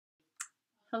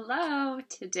Hello!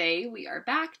 Today we are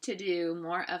back to do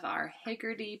more of our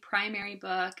Heggerty Primary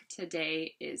book.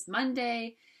 Today is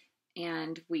Monday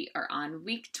and we are on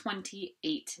week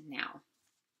 28 now.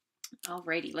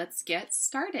 Alrighty, let's get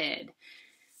started.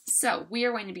 So we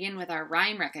are going to begin with our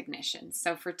rhyme recognition.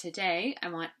 So for today, I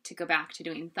want to go back to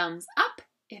doing thumbs up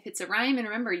if it's a rhyme, and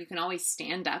remember you can always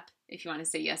stand up if you want to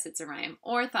say yes it's a rhyme,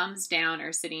 or thumbs down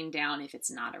or sitting down if it's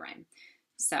not a rhyme.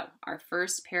 So our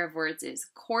first pair of words is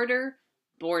quarter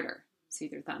border. So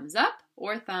either thumbs up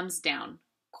or thumbs down.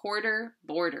 Quarter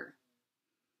border.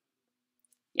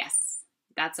 Yes,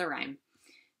 that's a rhyme.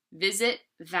 Visit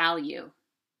value.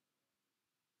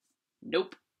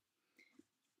 Nope.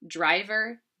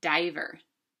 Driver diver.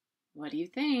 What do you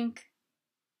think?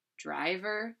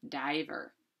 Driver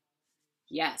diver.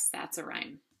 Yes, that's a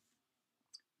rhyme.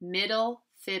 Middle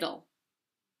fiddle.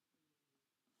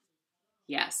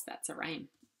 Yes, that's a rhyme.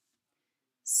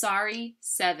 Sorry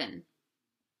 7.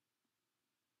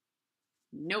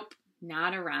 Nope,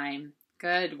 not a rhyme.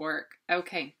 Good work.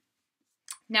 Okay.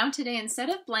 Now today, instead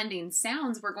of blending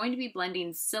sounds, we're going to be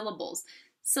blending syllables.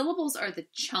 Syllables are the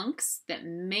chunks that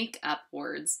make up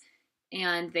words,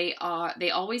 and they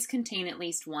always contain at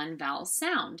least one vowel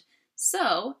sound.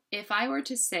 So if I were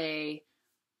to say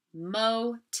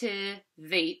motivate,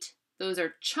 those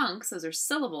are chunks, those are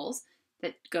syllables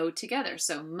that go together.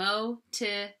 So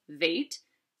motivate,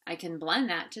 I can blend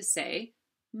that to say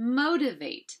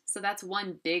motivate. So that's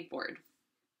one big word.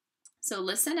 So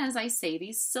listen as I say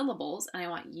these syllables, and I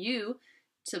want you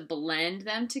to blend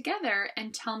them together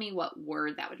and tell me what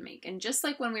word that would make. And just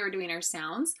like when we were doing our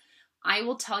sounds, I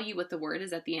will tell you what the word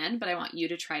is at the end, but I want you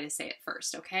to try to say it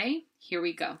first, okay? Here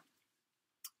we go.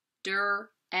 Director.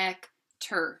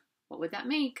 What would that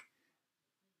make?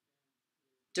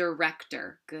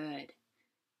 Director. Good.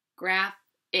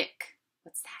 Graphic.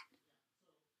 What's that?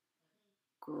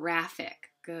 Graphic.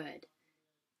 Good.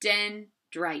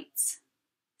 Dendrites.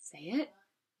 Say it.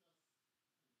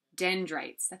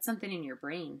 Dendrites. That's something in your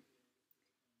brain.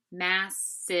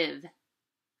 Massive.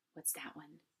 What's that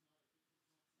one?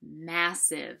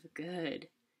 Massive. Good.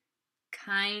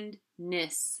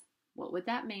 Kindness. What would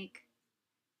that make?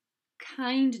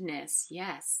 Kindness.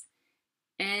 Yes.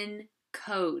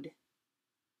 Encode.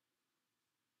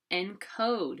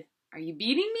 Encode. Are you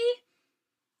beating me?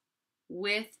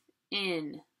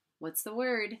 Within. What's the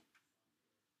word?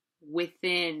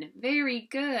 Within. Very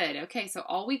good. Okay, so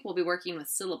all week we'll be working with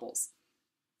syllables.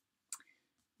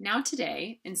 Now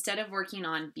today, instead of working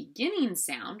on beginning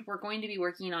sound, we're going to be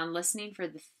working on listening for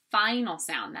the final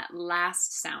sound, that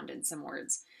last sound in some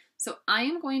words. So I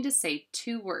am going to say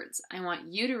 2 words. I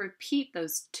want you to repeat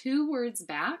those 2 words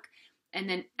back, and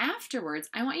then afterwards,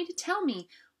 I want you to tell me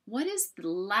what is the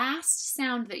last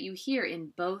sound that you hear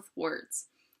in both words.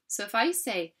 So if I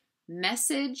say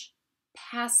message,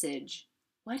 passage,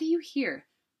 what do you hear?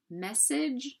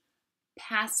 Message,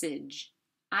 passage.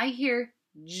 I hear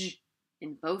j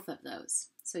in both of those.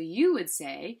 So you would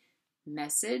say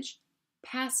message,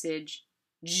 passage,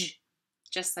 j,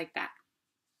 just like that.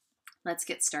 Let's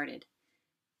get started.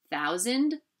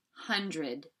 1,000,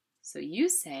 100. So you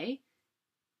say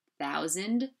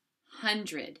 1,000,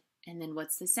 100. And then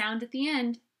what's the sound at the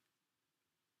end?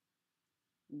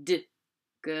 D.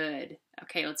 Good.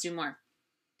 Okay, let's do more.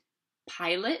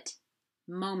 Pilot,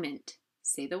 moment.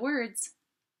 Say the words.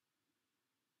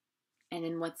 And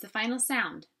then what's the final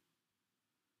sound?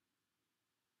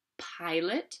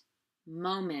 Pilot,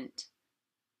 moment.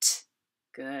 T.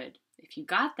 Good. If you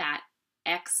got that,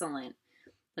 excellent.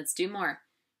 Let's do more.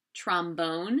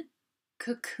 Trombone,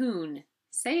 cocoon.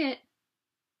 Say it.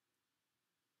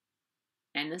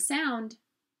 And the sound.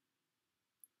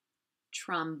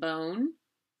 Trombone,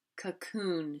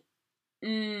 cocoon.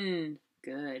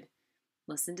 Good.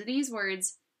 Listen to these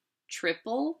words.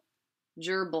 Triple,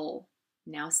 gerbil.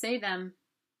 Now say them.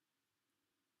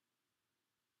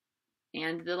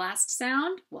 And the last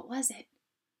sound, what was it?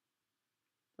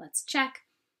 Let's check.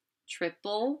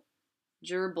 Triple,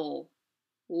 gerbil.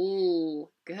 Ooh,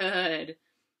 good.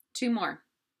 2 more.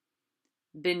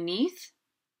 Beneath,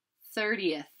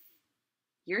 30th.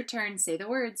 Your turn. Say the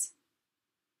words.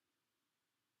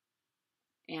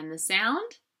 And the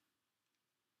sound?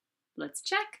 Let's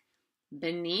check.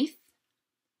 Beneath,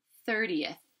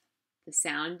 30th. The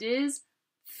sound is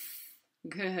f.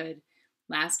 Good.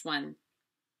 Last one.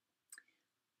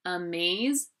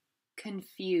 Amaze,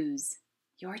 confuse.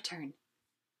 Your turn.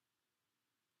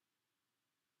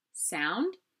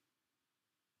 Sound?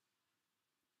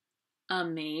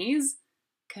 Amaze,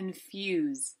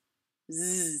 confuse.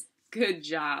 Z. Good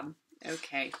job.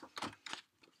 Okay.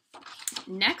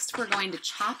 Next, we're going to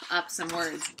chop up some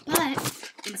words,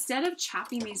 but instead of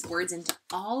chopping these words into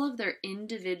all of their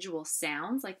individual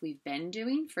sounds like we've been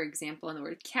doing, for example, in the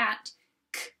word cat,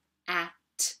 k, at,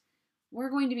 we're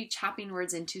going to be chopping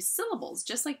words into syllables.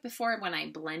 Just like before when I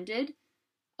blended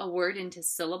a word into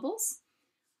syllables,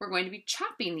 we're going to be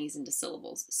chopping these into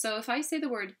syllables. So if I say the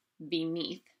word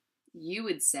beneath, you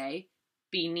would say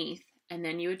beneath, and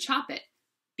then you would chop it,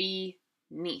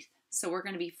 beneath. So we're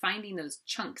going to be finding those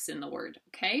chunks in the word,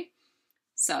 okay?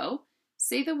 So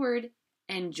say the word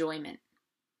enjoyment.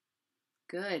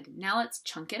 Good. Now let's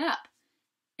chunk it up.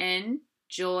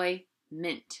 Enjoyment.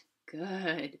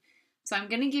 Good. So I'm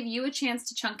going to give you a chance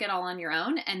to chunk it all on your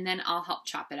own, and then I'll help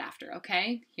chop it after,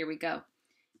 okay? Here we go.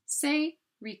 Say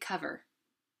recover.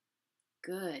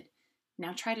 Good.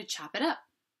 Now try to chop it up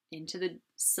into the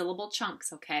syllable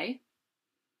chunks, okay?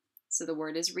 So the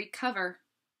word is recover.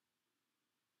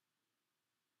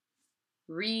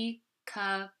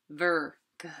 Recover.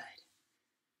 Good.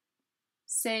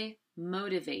 Say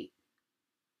motivate.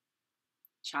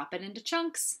 Chop it into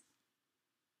chunks.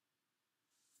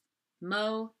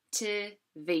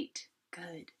 Motivate.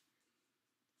 Good.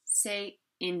 Say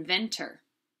inventor.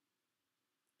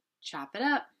 Chop it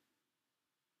up.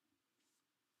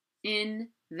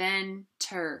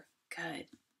 Inventor. Good.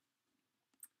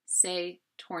 Say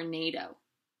tornado.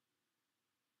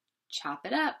 Chop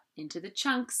it up into the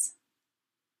chunks.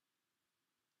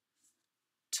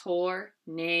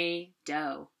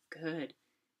 Tornado. Good.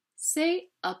 Say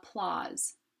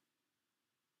applause.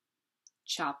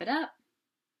 Chop it up.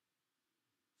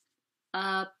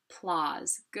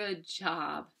 Applause. Good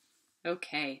job.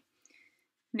 Okay.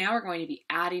 Now we're going to be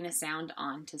adding a sound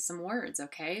on to some words,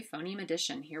 okay? Phoneme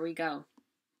addition. Here we go.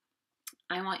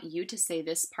 I want you to say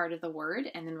this part of the word,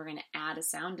 and then we're going to add a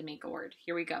sound to make a word.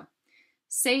 Here we go.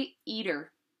 Say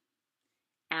eater.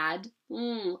 Add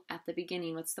l at the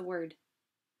beginning. What's the word?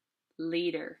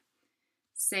 Leader.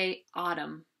 Say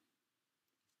autumn.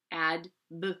 Add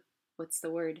b. What's the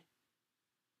word?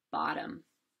 Bottom.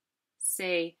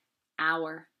 Say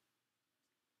hour.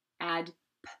 Add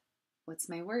p. What's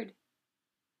my word?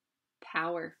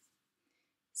 Power.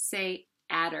 Say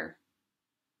adder.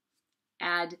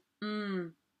 Add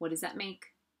what does that make?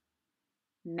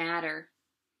 Matter.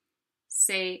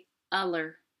 Say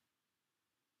uller.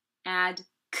 Add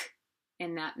k,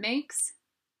 and that makes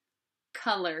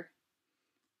color.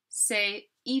 Say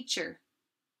eacher.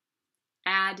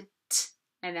 Add t,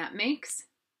 and that makes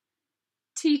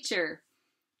teacher.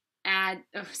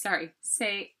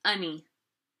 Say unny.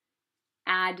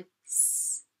 Add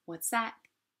s. What's that?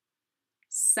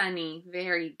 Sunny.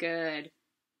 Very good.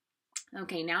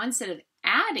 Okay, now instead of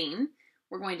adding,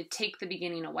 we're going to take the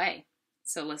beginning away.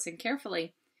 So listen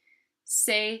carefully.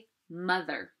 Say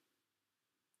mother.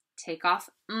 Take off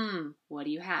What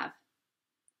do you have?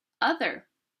 Other.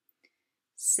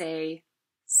 Say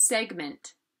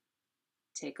segment.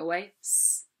 Take away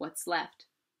s. What's left?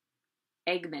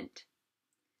 Eggment.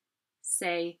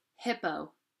 Say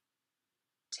hippo.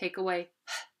 Take away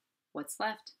what's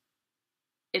left?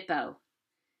 Ippo.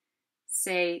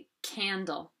 Say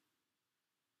candle.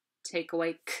 Take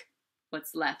away k.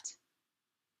 What's left?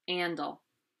 Andle.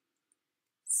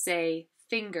 Say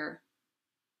finger.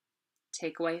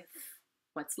 Take away f.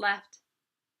 What's left?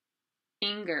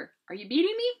 Anger. Are you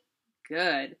beating me?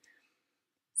 Good.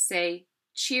 Say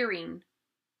cheering.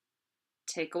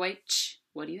 Take away ch.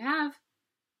 What do you have?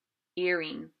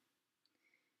 Earring.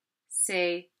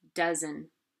 Say dozen.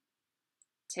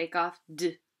 Take off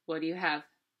d. What do you have?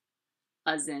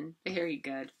 Uzen. Very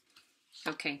good.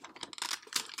 Okay.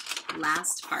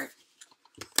 Last part.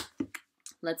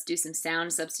 Let's do some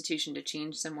sound substitution to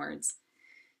change some words.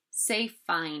 Say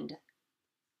find.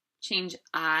 Change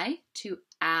I to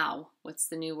ow. What's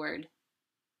the new word?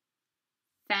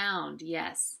 Found.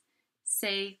 Yes.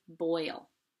 Say boil.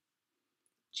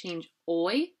 Change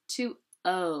oi to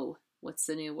o. What's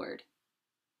the new word?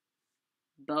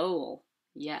 Bowl.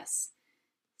 Yes.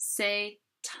 Say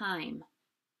time.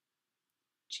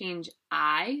 Change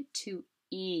I to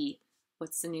e.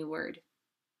 What's the new word?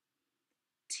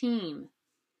 Team.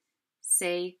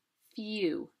 Say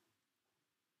few.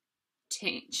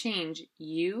 Change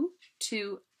U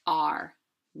to R.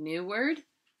 New word?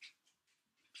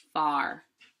 Far.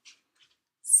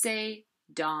 Say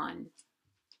dawn.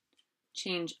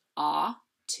 Change aw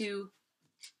to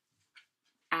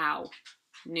ow.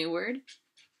 New word?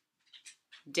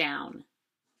 Down.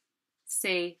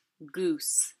 Say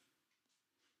goose.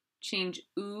 Change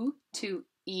oo to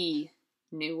e.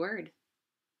 New word?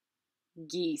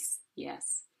 Geese.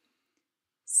 Yes.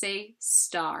 Say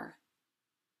star.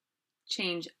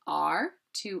 Change R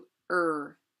to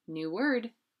New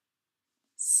word?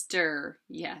 Stir,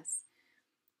 yes.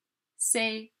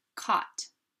 Say caught.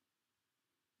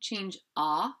 Change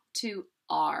ah to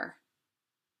R.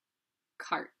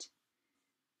 Cart.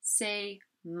 Say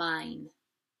mine.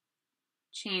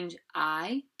 Change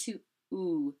I to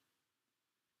oo.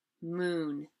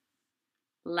 Moon.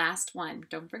 Last one.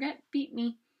 Don't forget, beat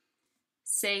me.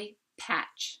 Say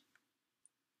patch.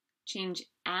 Change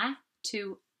a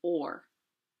to or.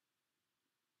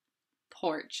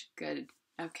 Porch. Good.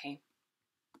 Okay.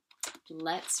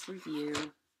 Let's review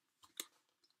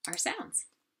our sounds.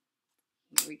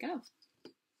 Here we go.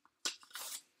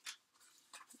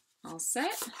 All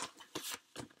set.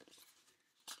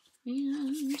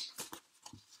 And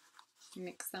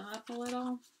mix them up a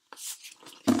little.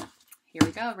 Here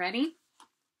we go. Ready?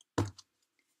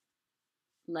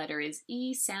 Letter is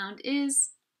E. Sound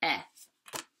is F.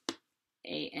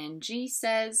 A-N-G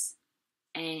says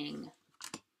ang.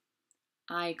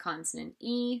 I consonant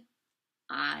E.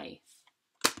 I.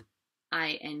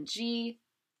 I-N-G.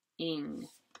 Ing.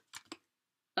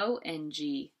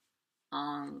 O-N-G.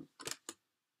 Ong.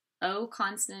 O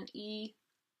consonant E.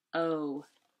 O.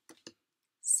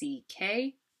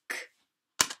 C-K. K.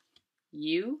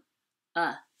 U.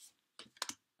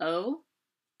 O.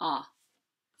 Ah.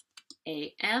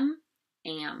 A-M.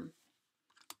 Am.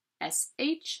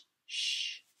 S-H.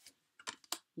 Sh.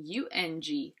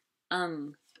 U-N-G.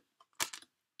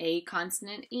 A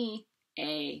consonant E.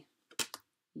 A.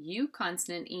 U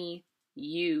consonant E.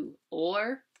 U.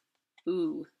 Or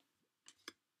oo.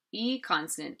 E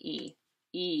consonant E.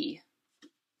 E.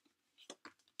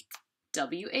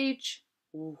 W-H.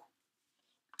 Ooh.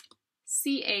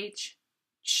 C-H.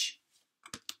 Ch.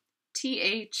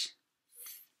 T-H.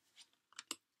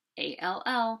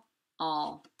 A-L-L.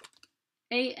 All.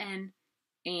 A-N.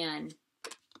 An.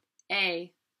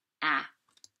 A.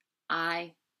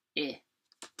 I.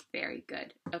 Very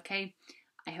good. Okay.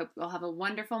 I hope you'll have a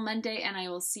wonderful Monday, and I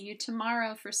will see you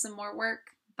tomorrow for some more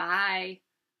work. Bye.